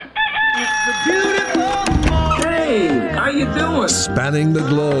Hey, how you doing? Spanning the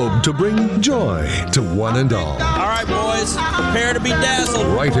globe to bring joy to one and all. All right, boys, prepare to be dazzled.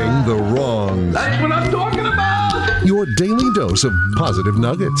 Righting the wrongs. That's what I'm talking about. Your daily dose of positive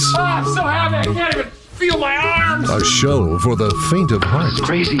nuggets. Oh, I'm so happy I can't even feel my arms. A show for the faint of heart. It's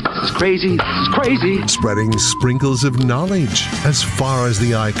crazy. It's crazy. It's crazy. Spreading sprinkles of knowledge as far as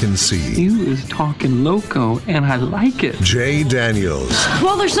the eye can see. You is talking loco, and I like it. Jay Daniels.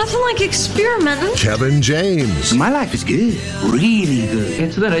 Well, there's nothing like experimenting. Kevin James. My life is good. Really good.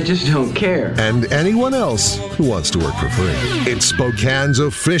 It's that I just don't care. And anyone else who wants to work for free. It's Spokane's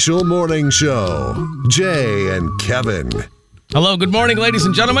official morning show. Jay and Kevin. Hello, good morning, ladies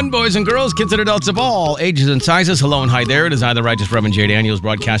and gentlemen, boys and girls, kids and adults of all ages and sizes. Hello and hi there. It is I, the Righteous Reverend Jay Daniels,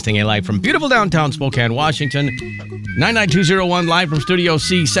 broadcasting a live from beautiful downtown Spokane, Washington. 99201 live from Studio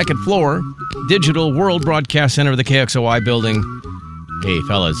C, second floor, Digital World Broadcast Center of the KXOI building. Hey,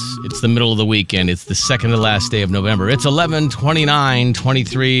 fellas, it's the middle of the weekend. It's the second to last day of November. It's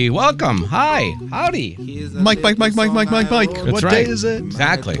 11/29/23. Welcome. Hi. Howdy. Mike. That's What right. day is it?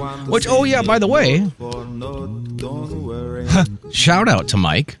 Exactly. Which, oh yeah, by the way, shout out to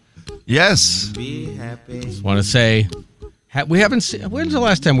Mike. Yes. Just want to say, we haven't seen, when's the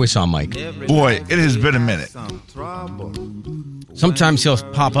last time we saw Mike? Boy, it has been a minute. Sometimes he'll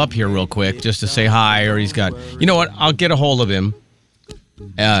pop up here real quick just to say hi, or he's got, you know what, I'll get a hold of him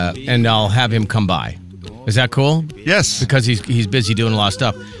and I'll have him come by. Is that cool? Yes. Because he's busy doing a lot of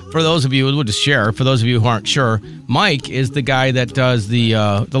stuff. For those of you, we'll just share, for those of you who aren't sure, Mike is the guy that does the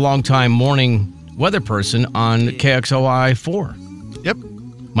longtime morning weather person on KXOI 4. Yep.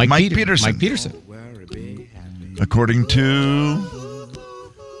 Mike Peterson. Mike Peterson. According to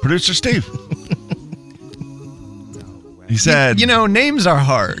producer Steve. He said... You know, names are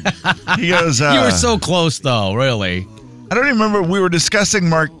hard. He goes... You were so close, though, really. I don't even remember. We were discussing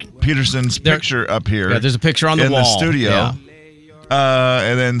Mark Peterson's picture up here. Yeah, there's a picture on the wall. In the studio. Yeah.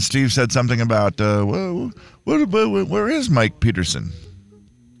 And then Steve said something about, where is Mike Peterson?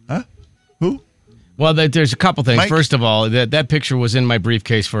 Huh? Who? Well, there's a couple things. Mike? First of all, that picture was in my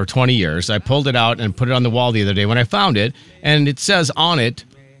briefcase for 20 years. I pulled it out and put it on the wall the other day when I found it, and it says on it,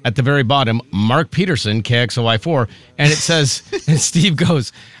 at the very bottom, Mark Peterson, KXOI4, and it says, and Steve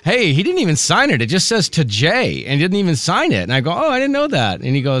goes, hey, he didn't even sign it. It just says to Jay, and he didn't even sign it. And I go, oh, I didn't know that.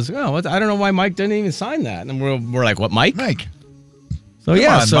 And he goes, oh, I don't know why Mike didn't even sign that. And we're like, what, Mike? Mike. So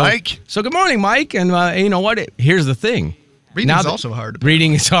Come on, so Mike. So good morning, Mike. And you know what? Here's the thing. Reading is also hard.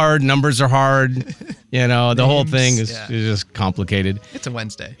 Reading is hard. Numbers are hard. You know, the whole thing is just complicated. It's a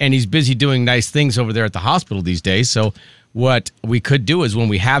Wednesday. And he's busy doing nice things over there at the hospital these days. So what we could do is when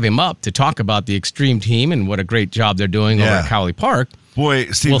we have him up to talk about the Extreme Team and what a great job they're doing over at Cowley Park, Boy,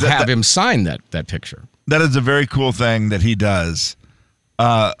 Steve, we'll have him sign that picture. That is a very cool thing that he does.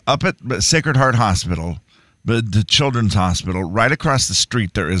 Up at Sacred Heart Hospital, the Children's Hospital, right across the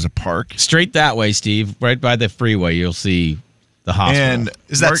street, there is a park. Straight that way, Steve. Right by the freeway, you'll see the hospital. And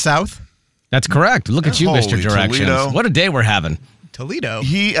Is that south? That's correct. Look at you, Mr. Holy Directions. Toledo. What a day we're having. Toledo.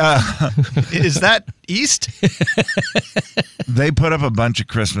 He Is that east? They put up a bunch of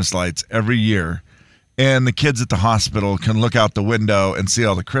Christmas lights every year, and the kids at the hospital can look out the window and see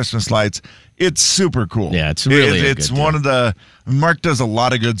all the Christmas lights. It's super cool. Yeah, it's really it's one of the Mark does a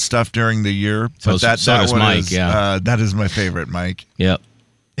lot of good stuff during the year, but So that does one Mike, is, yeah. that is my favorite, Mike. Yep.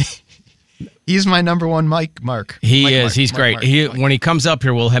 He's my number one Mark. He Mike, is. Mark, He's Mike, great. Mark, Mike. When he comes up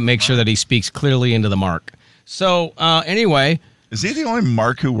here, we'll make sure that he speaks clearly into the mark. So anyway, Is he the only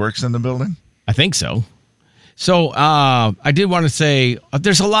Mark who works in the building? I think so. So I did want to say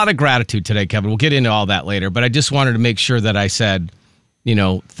there's a lot of gratitude today, Kevin. We'll get into all that later, but I just wanted to make sure that I said, you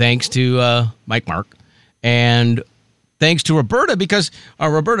know, thanks to Mike Mark and thanks to Roberta, because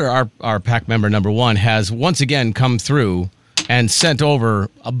Roberta, our PAC member number 1, has once again come through and sent over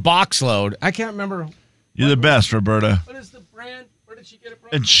a box load. I can't remember. You're the best, Roberta. What is the brand? Where did she get it from?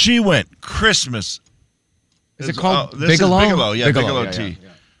 And she went Christmas. Is it called this Bigelow? Is Bigelow, yeah, Bigelow yeah, tea. yeah.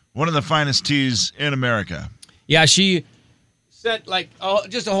 One of the finest teas in America. Yeah, she sent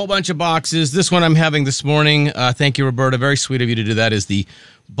just a whole bunch of boxes. This one I'm having this morning. Thank you, Roberta. Very sweet of you to do that. Is the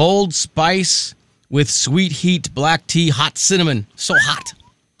Bold Spice with Sweet Heat Black Tea Hot Cinnamon. So hot.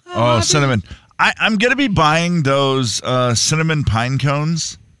 Oh, cinnamon. I'm going to be buying those cinnamon pine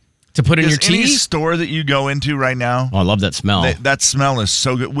cones. To put in your Any tea? store that you go into right now, Oh, I love that smell. that smell is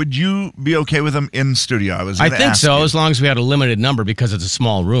so good. Would you be okay with them in studio? I think so, as long as we had a limited number because it's a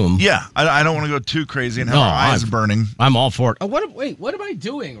small room. Yeah, I don't want to go too crazy and have our eyes burning. I'm all for it. Oh, what am I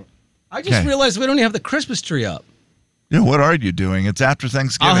doing? I just realized we don't even have the Christmas tree up. Yeah, what are you doing? It's after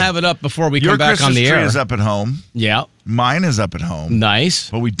Thanksgiving. I'll have it up before we Your come back Christmas on the tree air. is up at home. Yeah. Mine is up at home. Nice.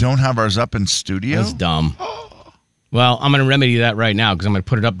 But we don't have ours up in studio. That's dumb. Well, I'm going to remedy that right now because I'm going to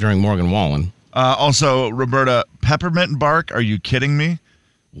put it up during Morgan Wallen. Also, Roberta, peppermint bark. Are you kidding me?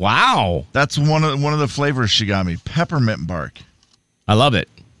 Wow. That's one of the flavors she got me. Peppermint bark. I love it.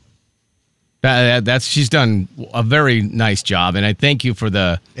 She's done a very nice job, and I thank you for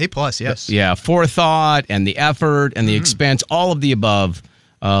the A+, yes. forethought and the effort and the expense, all of the above,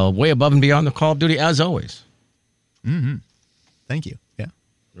 way above and beyond the Call of Duty as always. Thank you. Yeah.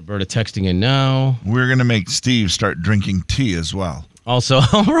 Roberta texting in now. We're going to make Steve start drinking tea as well. Also,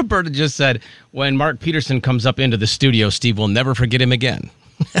 Roberta just said, when Mark Peterson comes up into the studio, Steve will never forget him again.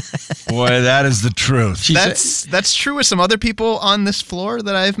 Boy, that is the truth. That's true with some other people on this floor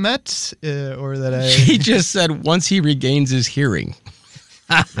that I've met, or that I. She just said once he regains his hearing.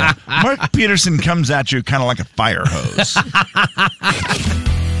 Mark Peterson comes at you kind of like a fire hose.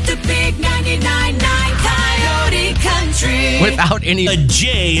 The big 99.9 Coyote Country. Without any. The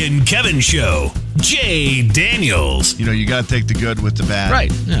Jay and Kevin Show. Jay Daniels. You know, you got to take the good with the bad.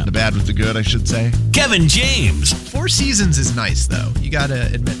 Right. Yeah. The bad with the good, I should say. Kevin James. 4 Seasons is nice, though. You got to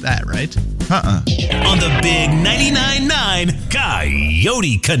admit that, right? On the big 99.9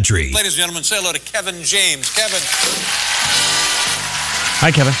 Coyote Country. Ladies and gentlemen, say hello to Kevin James. Kevin.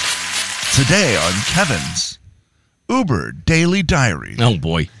 Hi, Kevin. Today on Kevin's Uber Daily Diary. Oh,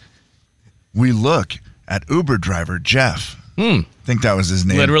 boy. We look at Uber driver Jeff. I think that was his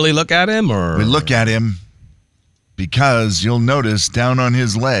name. Literally look at him, or? We look at him because you'll notice down on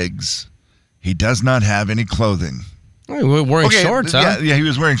his legs, he does not have any clothing. We're wearing shorts, huh? Yeah, he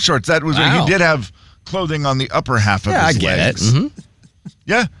was wearing shorts. That was Wow. he did have clothing on the upper half of his I get legs. it.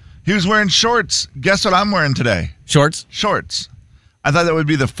 Yeah, he was wearing shorts. Guess what I'm wearing today? Shorts. Shorts. I thought that would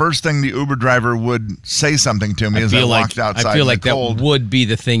be the first thing the Uber driver would say something to me as I walked outside. I feel in like the cold that would be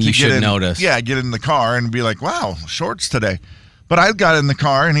the thing you to get should in- notice. Yeah, get in the car and be like, wow, shorts today. But I got in the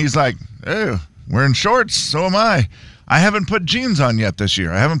car and he's like, oh, wearing shorts. So am I. I haven't put jeans on yet this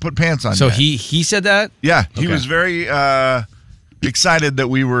year. I haven't put pants on So yet. he said that? Yeah, he Okay. was very excited that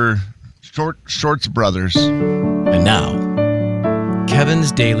we were shorts brothers. And now,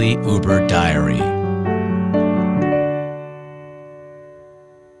 Kevin's Daily Uber Diary.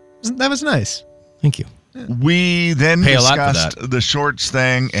 That was nice. Thank you. We then Pay a lot for discussed the shorts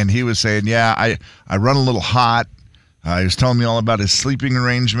thing, and he was saying, yeah, I run a little hot. He was telling me all about his sleeping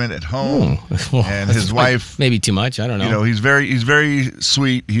arrangement at home, Well, and that's his like wife. Maybe too much. I don't know. You know, he's very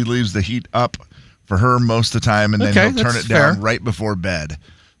sweet. He leaves the heat up for her most of the time, and then Okay, he'll turn that's it down fair. right before bed,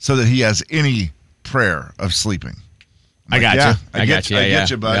 so that he has any prayer of sleeping. I got yeah, you. I get you. I get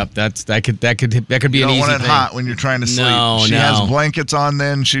you, bud. Yep, that could be You an don't easy want it thing. hot when you're trying to sleep. No, she no. has blankets on.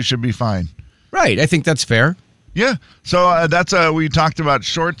 Then she should be fine. Right. I think that's fair. Yeah. So that's we talked about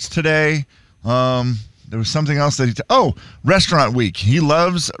shorts today. There was something else that restaurant week. He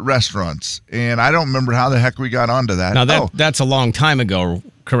loves restaurants, and I don't remember how the heck we got onto that. Now that's a long time ago,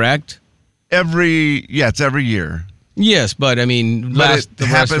 correct? It's every year. Yes, but I mean, But it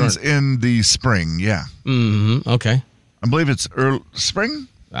happens in the spring. Yeah. Mm-hmm. Okay. I believe it's early spring.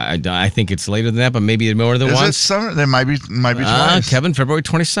 I think it's later than that, but maybe more than Is it once. summer? There might be twice. Kevin, February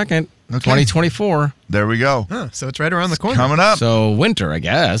 22nd, 2024. There we go. Huh, so it's right around the corner. Coming up. So winter, I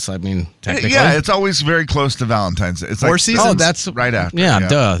guess. I mean, technically. Yeah, it's always very close to Valentine's Day. It's 4 like seasons. Oh, that's right after. Yeah,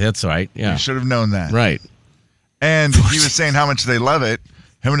 duh. That's right. Yeah. You should have known that. Right. And he was saying how much they love it.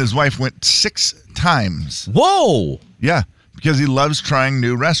 Him and his wife went 6 times. Whoa. Yeah, because he loves trying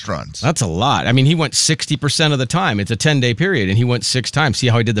new restaurants. That's a lot. I mean, he went 60% of the time. It's a 10-day period, and he went 6 times. See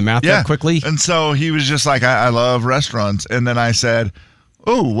how he did the math that quickly? And so he was just like, I love restaurants. And then I said,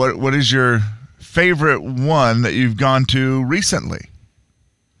 oh, what is your favorite one that you've gone to recently?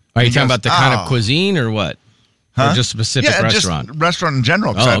 Are you He talking goes, about the kind of cuisine or what? Huh? Or just specific restaurant? Just restaurant in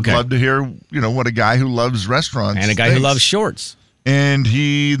general. 'Cause okay. I'd love to hear, what a guy who loves restaurants And a guy who thinks. loves shorts. And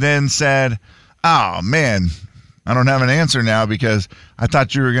he then said, oh, man, I don't have an answer now because I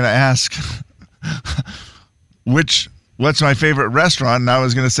thought you were going to ask what's my favorite restaurant, and I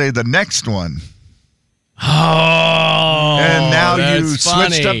was going to say the next one. Oh, and now you that's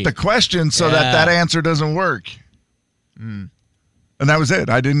switched funny. up the question so that answer doesn't work. And that was it.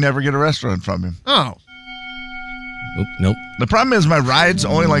 I didn't ever get a restaurant from him. Oh. Oop, nope. The problem is my ride's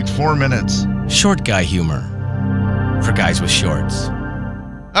only like 4 minutes. Short guy humor for guys with shorts.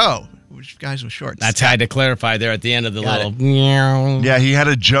 Oh, which guys with shorts? That's had to clarify there at the end of the Got little. Meow. Yeah, he had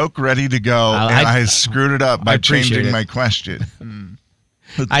a joke ready to go, and I screwed it up by I appreciate changing it. my question.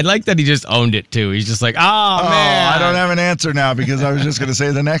 I like that he just owned it, too. He's just like, man. I don't have an answer now because I was just going to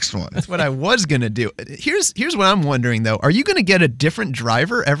say the next one. That's what I was going to do. Here's what I'm wondering, though. Are you going to get a different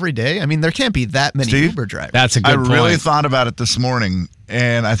driver every day? I mean, there can't be that many Steve, Uber drivers. That's a good point. I really thought about it this morning,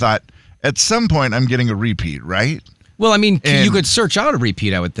 and I thought, at some point, I'm getting a repeat, right? Well, I mean, you could search out a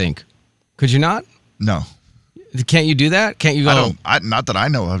repeat, I would think. Could you not? No. Can't you do that? Can't you go? Not that I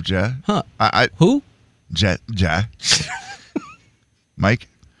know of, Jay. Huh. Who? Jay. Mike?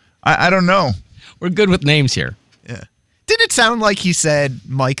 I don't know. We're good with names here. Yeah. Did it sound like he said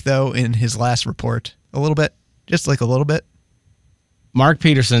Mike, though, in his last report? A little bit? Just like a little bit? Mark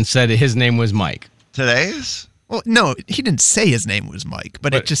Peterson said his name was Mike. Today's? Well, no, he didn't say his name was Mike,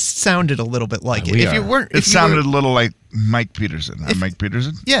 but it just sounded a little bit like it. It sounded a little like Mike Peterson. I'm Mike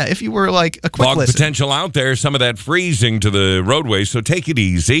Peterson? Yeah, if you were like a quick Fog listen. potential out there, some of that freezing to the roadway, so take it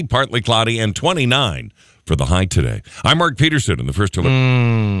easy. Partly cloudy and 29 for the high today. I'm Mark Peterson in the first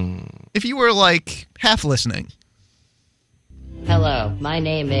alert. If you were like half listening. Hello, my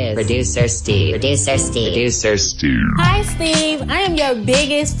name is Producer Steve. Producer Steve. Hi, Steve. I am your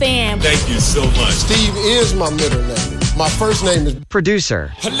biggest fan. Thank you so much. Steve is my middle name. My first name is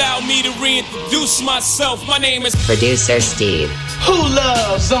Producer. Allow me to reintroduce myself. My name is Producer Steve. Who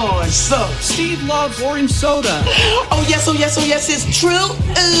loves orange soda? Steve loves orange soda. Oh, yes, it's true. Ooh.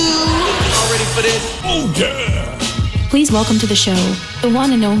 All ready for this? Oh, yeah. Please welcome to the show, the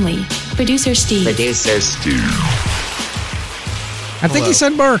one and only Producer Steve. Producer Steve. I think he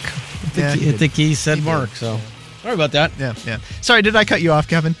said Mark. I think he said Mark, so sorry about that. Yeah. Sorry, did I cut you off,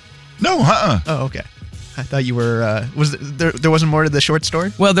 Kevin? No, Oh, okay. I thought you were, there wasn't more to the short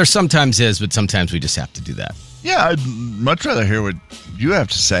story? Well, there sometimes is, but sometimes we just have to do that. Yeah, I'd much rather hear what you have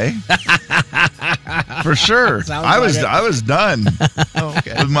to say. For sure. I was done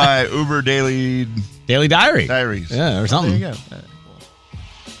with my Uber daily diaries. Yeah, or something. There you go.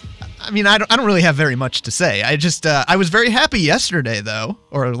 I mean, I don't really have very much to say. I just I was very happy yesterday, though,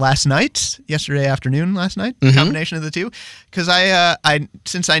 or yesterday afternoon, last night, combination of the two, because I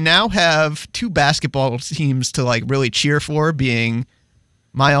since I now have two basketball teams to like really cheer for, being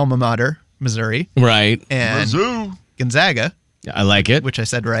my alma mater, Missouri, right, and Mizzou. Gonzaga. I like it, which I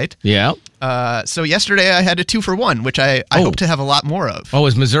said right. Yeah. So yesterday I had a 2-for-1, which I hope to have a lot more of. Oh,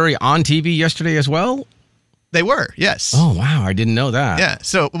 was Missouri on TV yesterday as well? They were, yes. Oh, wow. I didn't know that. Yeah.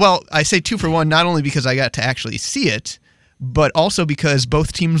 So, well, I say 2-for-1 not only because I got to actually see it, but also because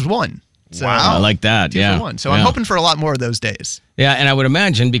both teams won. So, wow. I like that. 2-for-1. So I'm hoping for a lot more of those days. Yeah, and I would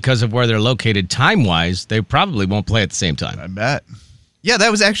imagine because of where they're located time-wise, they probably won't play at the same time. I bet. Yeah, that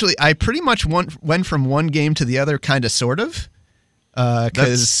was actually, I pretty much went from one game to the other, kind of, sort of.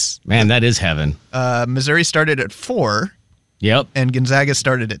 Because man, that is heaven. Missouri started at 4. Yep. And Gonzaga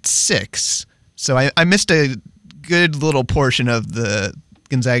started at 6. So I missed a good little portion of the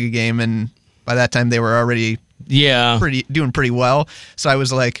Gonzaga game, and by that time they were already doing pretty well. So I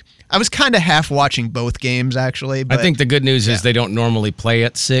was kind of half watching both games, actually. But I think the good news is they don't normally play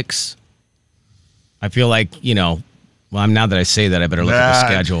at 6. I feel like, now that I say that, I better look at the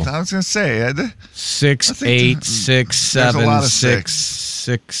schedule. I was going to say 6, 8, 6, 7,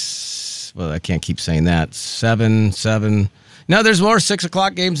 6. Well, I can't keep saying that. 7. No, there's more 6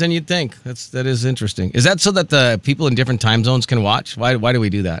 o'clock games than you'd think. That is interesting. Is that so that the people in different time zones can watch? Why do we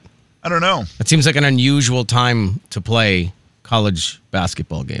do that? I don't know. It seems like an unusual time to play college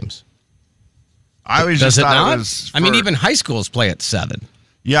basketball games. I always Does just it thought not? it was. I mean, even high schools play at 7.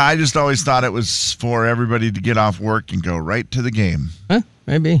 Yeah, I just always thought it was for everybody to get off work and go right to the game. Huh?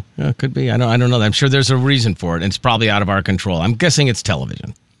 Maybe. Could be. I don't know. I'm sure there's a reason for it, and it's probably out of our control. I'm guessing it's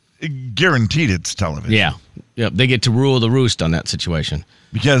television. Guaranteed it's television. Yeah. Yep. They get to rule the roost on that situation.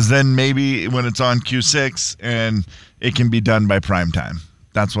 Because then maybe when it's on Q6 and it can be done by prime time.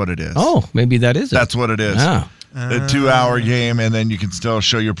 That's what it is. Oh, maybe that is it. That's what it is. Yeah. A 2-hour game, and then you can still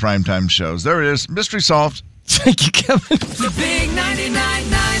show your primetime shows. There it is. Mystery solved. Thank you, Kevin. The big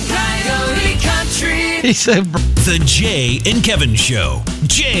 99.9 Coyote Country. He said, The Jay and Kevin Show.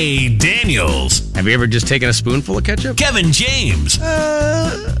 Jay Daniels. Have you ever just taken a spoonful of ketchup? Kevin James.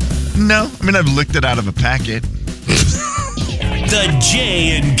 No. I mean, I've licked it out of a packet. The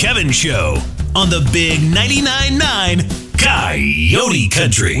Jay and Kevin Show on the big 99.9 Coyote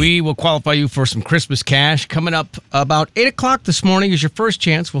Country. We will qualify you for some Christmas cash. Coming up about 8 o'clock this morning is your first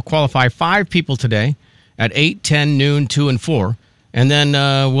chance. We'll qualify 5 people today at 8, 10, noon, 2, and 4. And then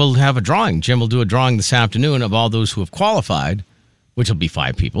we'll have a drawing. Jim will do a drawing this afternoon of all those who have qualified, which will be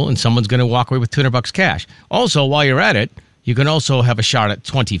 5 people, and someone's going to walk away with $200 cash. Also, while you're at it, you can also have a shot at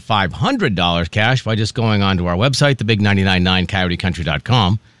 $2,500 cash by just going onto our website,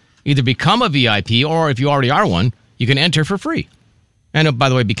 thebig999coyotecountry.com. Either become a VIP, or if you already are one, you can enter for free. And by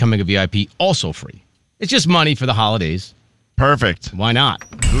the way, becoming a VIP, also free. It's just money for the holidays. Perfect. Why not?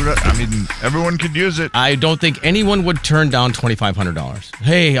 I mean, everyone could use it. I don't think anyone would turn down $2,500.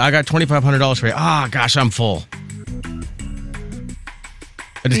 Hey, I got $2,500 for you. Ah, gosh, I'm full.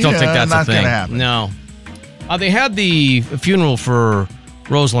 I just don't think that's not a thing. Gonna happen. No. They had the funeral for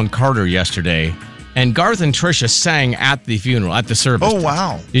Rosalind Carter yesterday, and Garth and Trisha sang at the funeral, at the service. Oh,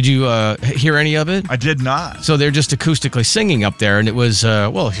 wow. Did you hear any of it? I did not. So they're just acoustically singing up there, and it was,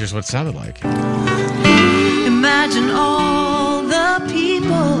 here's what it sounded like. Imagine all the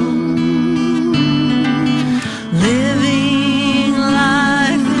people living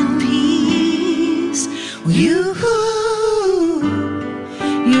life in peace.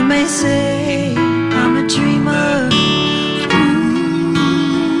 You may say I'm a dreamer,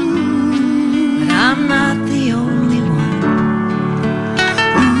 but I'm not the only one.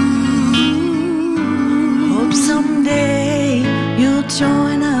 Hope someday you'll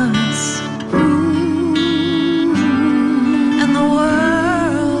join us, and the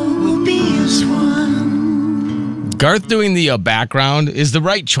world will be as one. Garth doing the background is the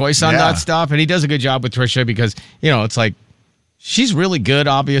right choice on that stuff, and he does a good job with Trisha because, it's like, she's really good,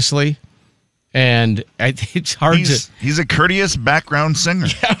 obviously, and it's hard He's a courteous background singer.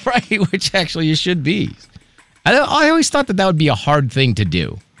 Yeah, right, which actually you should be. I always thought that would be a hard thing to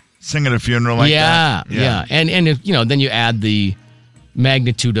do. Sing at a funeral like that? Yeah. And if, then you add the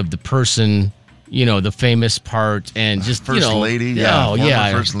magnitude of the person, the famous part, and just, First lady,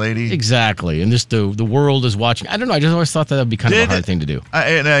 First lady. Exactly, and just the world is watching. I don't know, I just always thought that would be kind of a hard thing to do.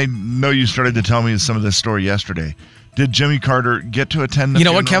 And I know you started to tell me some of this story yesterday. Did Jimmy Carter get to attend the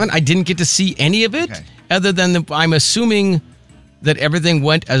funeral? What, Kevin? I didn't get to see any of it, other than I'm assuming that everything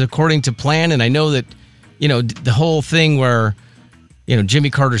went as according to plan. And I know that, the whole thing where, Jimmy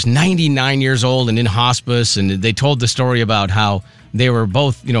Carter's 99 years old and in hospice, and they told the story about how they were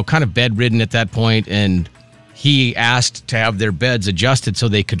both, kind of bedridden at that point, and he asked to have their beds adjusted so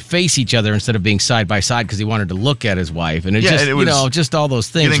they could face each other instead of being side by side because he wanted to look at his wife. And it just all those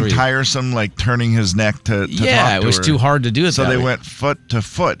things. Getting tiresome, like turning his neck to talk to it was her. too hard to do it. So that they way. went foot to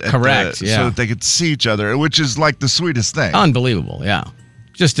foot. Correct. So that they could see each other, which is like the sweetest thing. Unbelievable. Yeah.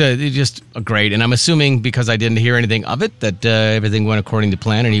 Just great. And I'm assuming because I didn't hear anything of it that everything went according to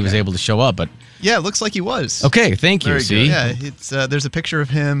plan and he was able to show up. But yeah, it looks like he was. Okay, thank you. Very See, good. Yeah, it's there's a picture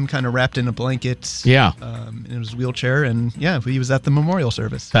of him kind of wrapped in a blanket. Yeah, in his wheelchair, and he was at the memorial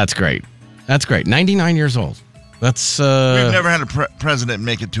service. That's great. 99 years old. That's we've never had a president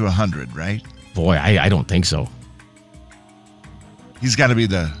make it to 100, right? Boy, I don't think so. He's got to be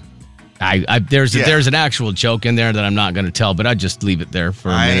the. There's an actual joke in there that I'm not going to tell, but I'd just leave it there for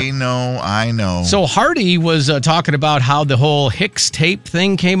a minute. I know. So Hardy was talking about how the whole Hicks tape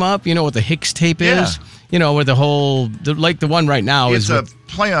thing came up. You know what the Hicks tape is? Where the whole, like the one right now is a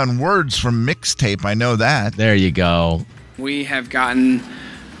play on words from mixtape. I know that. There you go. We have gotten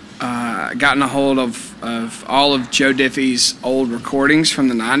a hold of all of Joe Diffie's old recordings from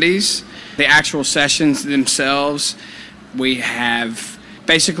the 90s. The actual sessions themselves, we have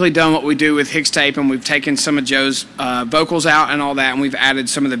basically done what we do with Hicks tape, and we've taken some of Joe's vocals out and all that, and we've added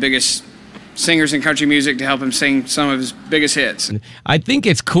some of the biggest singers in country music to help him sing some of his biggest hits. I think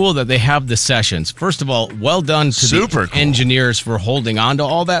it's cool that they have the sessions. First of all, well done to the engineers for holding on to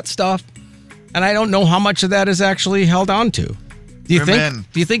all that stuff. And I don't know how much of that is actually held on to. Do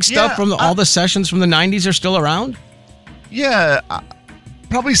you think stuff from all the sessions from the 90s are still around? Yeah,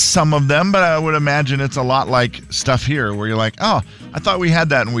 probably some of them, but I would imagine it's a lot like stuff here where you're like, oh, I thought we had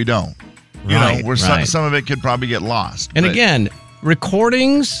that and we don't. Some of it could probably get lost. And again,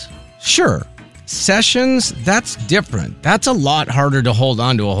 recordings, sure. Sessions, that's different. That's a lot harder to hold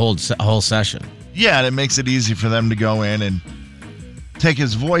on to a whole session. Yeah, and it makes it easy for them to go in and take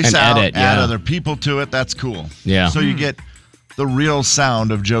his voice and out, edit, add other people to it. That's cool. Yeah. So you get the real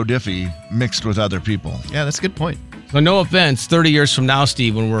sound of Joe Diffie mixed with other people. Yeah, that's a good point. So no offense, 30 years from now,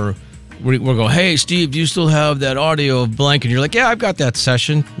 Steve, when we're going, hey, Steve, do you still have that audio of blank? And you're like, yeah, I've got that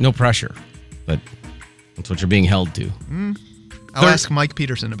session. No pressure. But that's what you're being held to. I'll ask Mike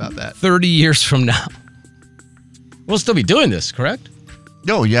Peterson about that. 30 years from now. We'll still be doing this, correct?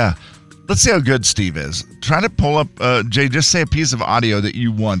 Oh, yeah. Let's see how good Steve is. Try to pull up, Jay, just say a piece of audio that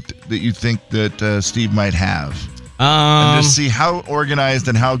you want, that you think that Steve might have. And just see how organized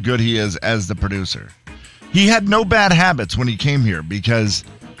and how good he is as the producer. He had no bad habits when he came here because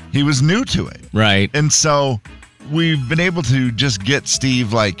he was new to it. Right. And so we've been able to just get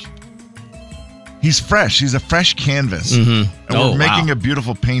Steve, like, He's fresh. He's a fresh canvas. Mm-hmm. And we're making a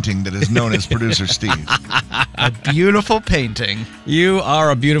beautiful painting that is known as Producer Steve. A beautiful painting. You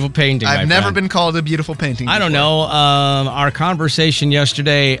are a beautiful painting, I've never been called a beautiful painting before. I don't know. Our conversation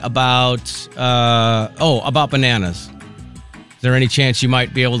yesterday about bananas. Is there any chance you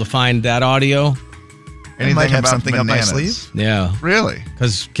might be able to find that audio? I might have something up my sleeve. Yeah. Really?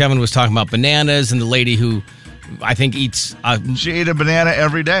 Because Kevin was talking about bananas and the lady who I think eats... she ate a banana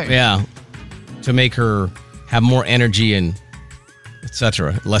every day. Yeah. To make her have more energy and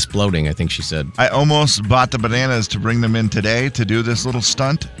etc. Less bloating, I think she said. I almost bought the bananas to bring them in today to do this little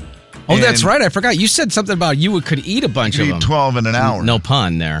stunt. Oh, that's right. I forgot. You said something about you could eat a bunch of them. 12 in an hour. No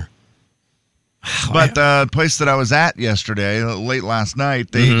pun there. But the place that I was at yesterday, late last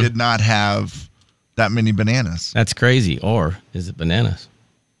night, they did not have that many bananas. That's crazy. Or is it bananas?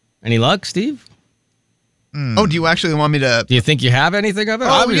 Any luck, Steve? Oh, do you actually want me to... Do you think you have anything of it?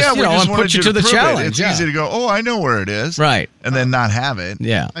 Oh, yeah, we just put you to the challenge. It's easy to go, I know where it is. Right. And then not have it.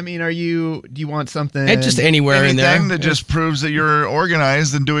 Yeah. I mean, do you want something... And just anywhere in there. Anything that just proves that you're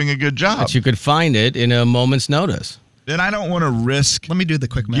organized and doing a good job. That you could find it in a moment's notice. Then I don't want to risk... Let me do the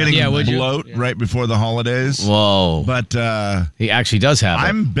quick math. Getting a bloat right before the holidays. Whoa. But... he actually does have it.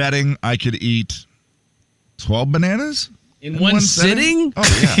 I'm betting I could eat 12 bananas? In one sitting?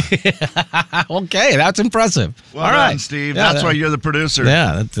 Oh, yeah. Okay, that's impressive. Well All done, right, Steve. That's why you're the producer.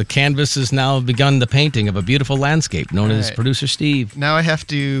 Yeah, the canvas has now begun the painting of a beautiful landscape known as Producer Steve. Now I have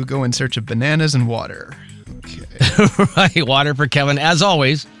to go in search of bananas and water. Okay. Right, water for Kevin. As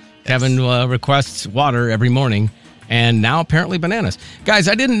always, Kevin requests water every morning, and now apparently bananas. Guys,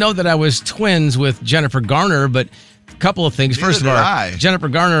 I didn't know that I was twins with Jennifer Garner, but... Couple of things. First of all, Jennifer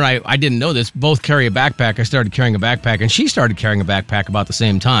Garner and I didn't know this, both carry a backpack. I started carrying a backpack, and she started carrying a backpack about the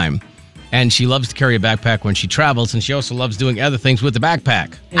same time. And she loves to carry a backpack when she travels, and she also loves doing other things with the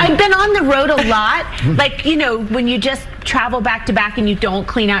backpack. I've been on the road a lot, like, when you just travel back to back and you don't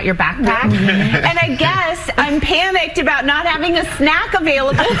clean out your backpack. And I guess I'm panicked about not having a snack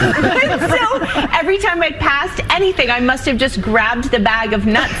available. So every time I passed anything, I must have just grabbed the bag of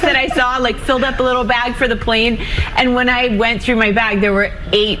nuts that I saw, like filled up a little bag for the plane. And when I went through my bag, there were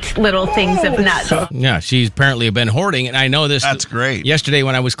 8 little things of nuts. Yeah, she's apparently been hoarding, and I know this. That's great. Yesterday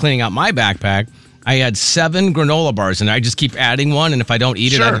when I was cleaning out my backpack, I had 7 granola bars, and I just keep adding one, and if I don't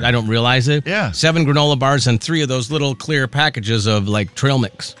eat it, I don't realize it. Yeah. 7 granola bars and 3 of those little clear packages of, like, trail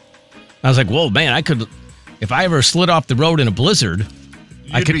mix. I was like, whoa, man, I could, if I ever slid off the road in a blizzard,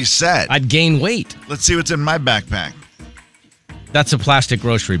 I could be set. I'd gain weight. Let's see what's in my backpack. That's a plastic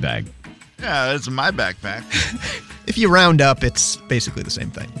grocery bag. Yeah, it's my backpack. If you round up, it's basically the same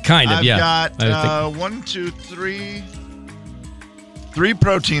thing. Kind of, I've got 1, 2, 3... 3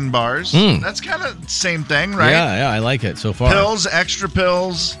 protein bars. That's kind of same thing, right? Yeah, I like it so far. Pills, extra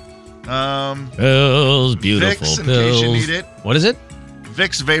pills. Pills, beautiful Vicks, in pills. case you need it. What is it?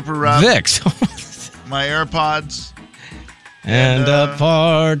 Vicks Vapor Rub. Vicks. My AirPods. And a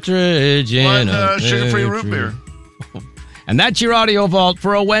partridge in a sugar-free root beer. And that's your audio vault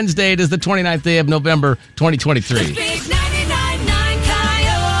for a Wednesday. It is the 29th day of November, 2023.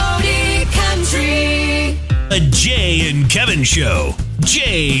 A Jay and Kevin Show.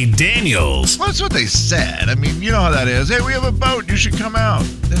 Jay Daniels. Well, that's what they said. I mean, you know how that is. Hey, we have a boat. You should come out.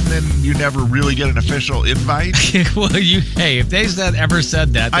 And then you never really get an official invite. Well, if they ever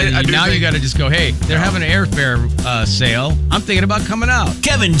said that, then you got to just go, hey, they're having an airfare sale. I'm thinking about coming out.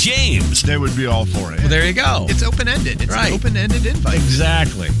 Kevin James. They would be all for it. Well, there you go. It's open-ended. It's an open-ended invite.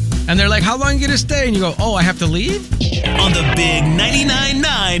 Exactly. And they're like, how long are you going to stay? And you go, I have to leave? On the big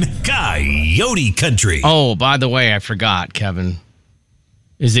 99.9 Coyote Country. Oh, by the way, I forgot, Kevin.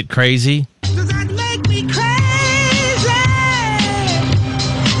 Is it crazy? Does that make me crazy?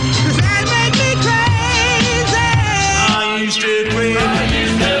 Does that make me crazy? Are you still crazy?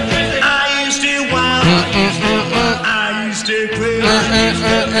 Are you still wild? Are you still crazy?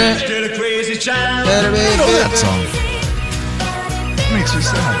 Still a crazy child? I know that song. Makes you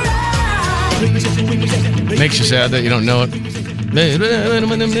sad. Makes you sad that you don't know it.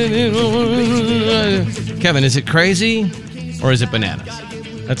 Kevin, is it crazy or is it bananas?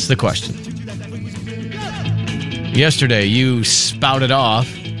 That's the question. Yesterday, you spouted off.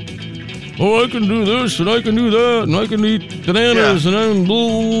 I can do this, and I can do that, and I can eat bananas, and I'm...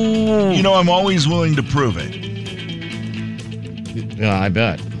 I'm always willing to prove it. Yeah, I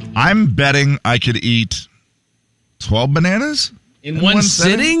bet. I'm betting I could eat 12 bananas? In one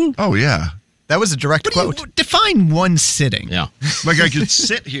sitting? Oh, yeah. That was a direct quote. Define one sitting. Yeah. Like I could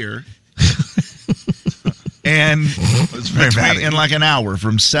sit here and in like an hour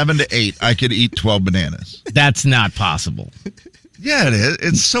from 7 to 8, I could eat 12 bananas. That's not possible. Yeah, it is.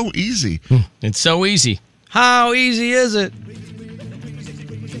 It's so easy. It's so easy. How easy is it?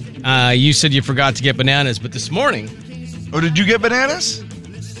 You said you forgot to get bananas, but this morning... Oh, did you get bananas?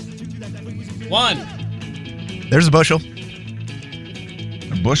 1. There's a bushel.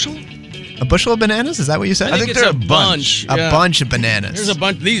 A bushel? A bushel of bananas? Is that what you said? I think they're a bunch. A bunch of bananas. There's a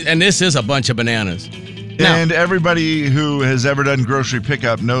bunch. And this is a bunch of bananas. And everybody who has ever done grocery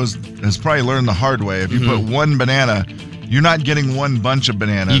pickup has probably learned the hard way. If you put one banana, you're not getting one bunch of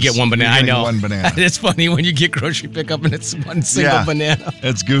bananas. You get one banana. I know. One banana. It's funny when you get grocery pickup and it's one single banana.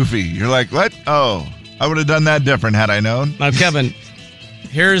 It's goofy. You're like, what? Oh, I would have done that different had I known. Now, Kevin,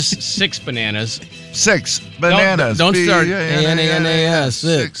 here's 6 bananas. 6 bananas. Don't start. Bananas.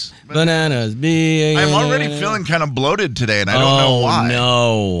 6 bananas. I'm already feeling kind of bloated today, and I don't know why.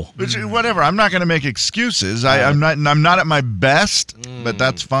 No. Which, whatever. I'm not going to make excuses. I'm not at my best, but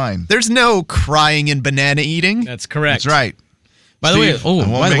that's fine. There's no crying and banana eating. That's correct. That's right. By the way, it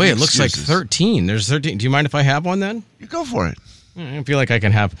excuses. looks like 13. There's 13. Do you mind if I have one then? You go for it. I feel like I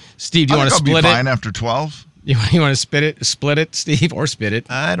can have. Steve, do you want to split I'll be fine after 12. You want to split it, Steve, or spit it?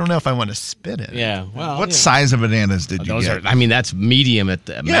 I don't know if I want to spit it. Yeah. Well, what size of bananas did you get? That's medium at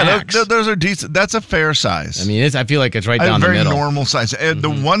the max. Those are decent. That's a fair size. I mean, I feel like it's right down the middle. Very normal size.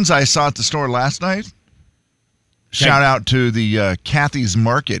 The ones I saw at the store last night. Shout out to the Kathy's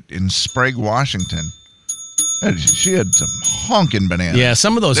Market in Sprague, Washington. She had some honking bananas. Yeah,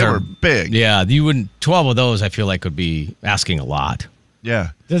 some of those were big. Yeah, 12 of those I feel like would be asking a lot. Yeah.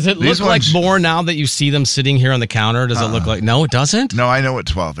 Does it look like more now that you see them sitting here on the counter? Does it look like... No, it doesn't? No, I know what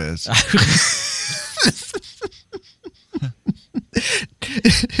 12 is.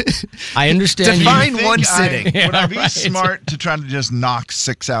 I understand. Define one sitting. Would I be smart to try to just knock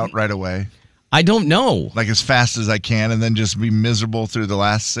 6 out right away? I don't know. Like as fast as I can and then just be miserable through the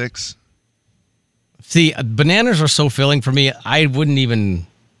last 6? See, bananas are so filling for me, I wouldn't even...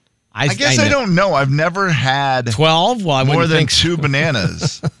 I guess I don't know. I've never had 12. Well, I more than think 2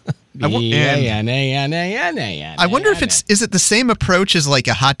 bananas. I wonder if is it the same approach as like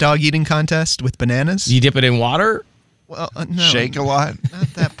a hot dog eating contest with bananas? You dip it in water? Well, no. Shake a lot? Not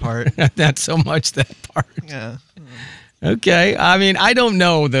that part. Not so much that part. Yeah. Okay. I mean, I don't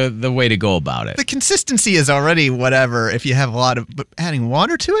know the way to go about it. The consistency is already whatever if you have a lot of, but adding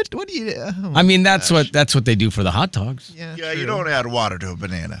water to it? What do you... I mean, that's what they do for the hot dogs. Yeah, you don't add water to a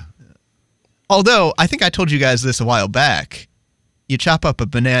banana. Although, I think I told you guys this a while back. You chop up a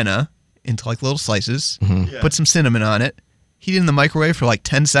banana into like little slices, put some cinnamon on it, heat it in the microwave for like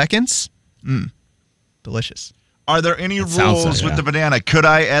 10 seconds. Delicious. Are there any rules with the banana? Could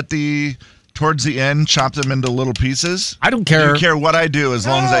I, towards the end, chop them into little pieces? I don't care. Do you care what I do as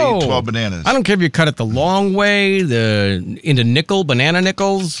long as I eat 12 bananas? I don't care if you cut it the long way, into banana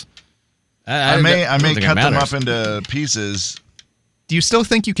nickels. I may cut them up into pieces. Do you still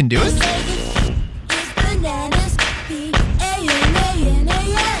think you can do it?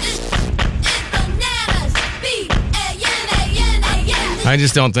 I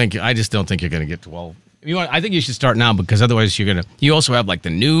just don't think you're going to get 12. I think you should start now because otherwise you also have like the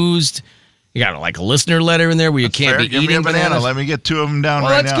news. You got like a listener letter in there where you can't be Give eating me a banana. bananas. Let me get 2 of them down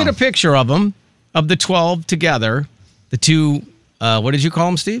Let's get a picture of them, of the 12 together. The 2, what did you call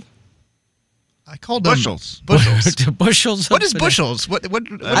them, Steve? I called them bushels. Bushels. What is bushels? What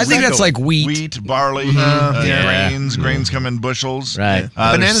I think that's like wheat. Wheat, barley, grains. Grains come in bushels. Right.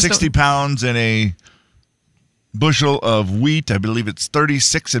 There's 60 pounds in a bushel of wheat. I believe it's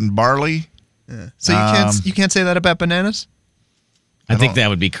 36 in barley. Yeah. So you can't say that about bananas? I think that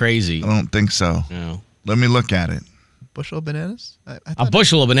would be crazy. I don't think so. No. Let me look at it. Bushel of bananas? A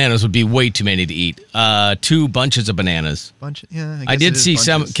bushel of bananas would be way too many to eat. 2 bunches of bananas. I did see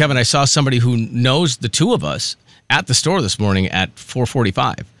bunches. Kevin, I saw somebody who knows the 2 of us at the store this morning at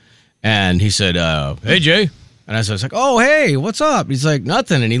 4:45. And he said, hey, Jay. And I was like, oh, hey, what's up? He's like,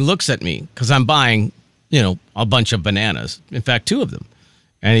 nothing. And he looks at me because I'm buying, a bunch of bananas. In fact, 2 of them.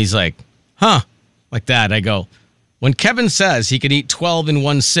 And he's like, huh, like that. I go, when Kevin says he could eat 12 in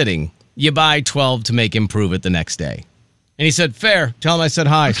one sitting, you buy 12 to make him prove it the next day. And he said, fair. Tell him I said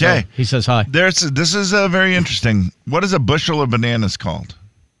hi. Okay. So he says hi. This is very interesting. What is a bushel of bananas called?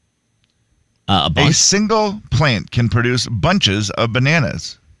 A single plant can produce bunches of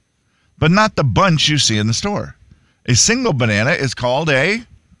bananas, but not the bunch you see in the store. A single banana is called a...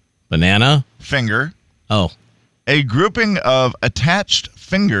 Banana? Finger. Oh. A grouping of attached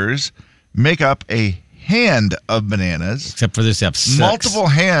fingers make up a hand of bananas. Except for this, you have 6. Multiple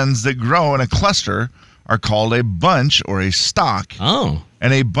hands that grow in a cluster are called a bunch or a stalk. Oh.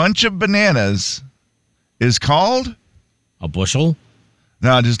 And a bunch of bananas is called? A bushel?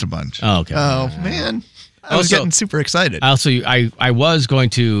 No, just a bunch. Oh, okay. Oh, man. I was getting super excited. Also, I was going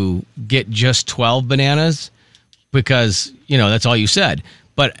to get just 12 bananas because, that's all you said.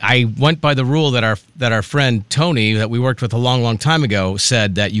 But I went by the rule that our friend Tony, that we worked with a long, long time ago,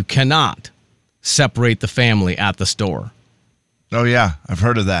 said that you cannot separate the family at the store. Oh, yeah. I've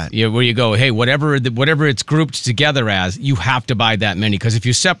heard of that. Yeah, where you go, hey, whatever it's grouped together as, you have to buy that many. Because if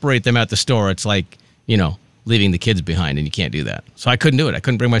you separate them at the store, it's like, leaving the kids behind, and you can't do that. So I couldn't do it. I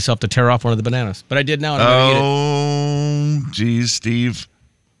couldn't bring myself to tear off one of the bananas. But I did now, and I'm going to eat it. Oh, geez, Steve.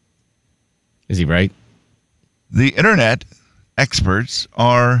 Is he right? The internet experts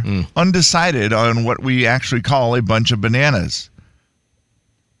are undecided on what we actually call a bunch of bananas.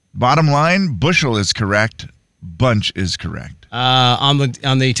 Bottom line, bushel is correct. Bunch is correct. On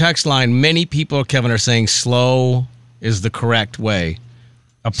the text line, many people, Kevin, are saying slow is the correct way.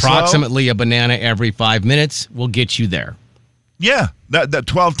 Approximately a banana every 5 minutes will get you there. Yeah, that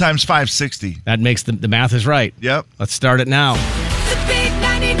 12 times 5, 60. That makes the math is right. Yep. Let's start it now.